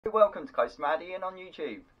Welcome to Coast Mad Ian on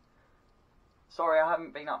YouTube. Sorry I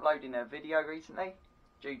haven't been uploading a video recently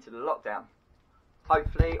due to the lockdown.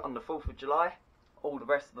 Hopefully on the 4th of July all the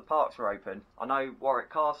rest of the parks are open. I know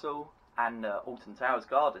Warwick Castle and Alton Towers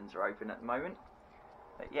Gardens are open at the moment.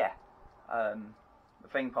 But yeah, the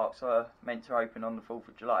theme parks are meant to open on the 4th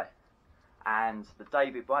of July. And the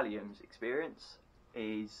David Walliams experience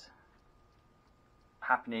is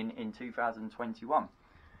happening in 2021.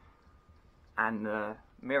 And the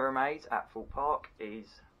Mirror Maze at Thorpe Park is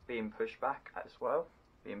being pushed back as well,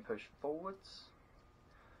 being pushed forwards.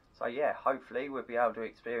 So yeah, hopefully we'll be able to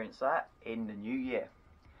experience that in the new year.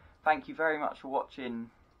 Thank you very much for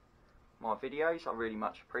watching my videos. I really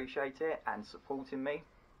much appreciate it and supporting me.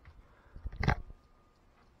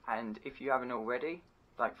 And if you haven't already,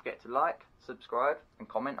 don't forget to like, subscribe and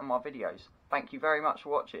comment on my videos. Thank you very much for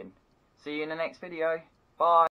watching. See you in the next video. Bye.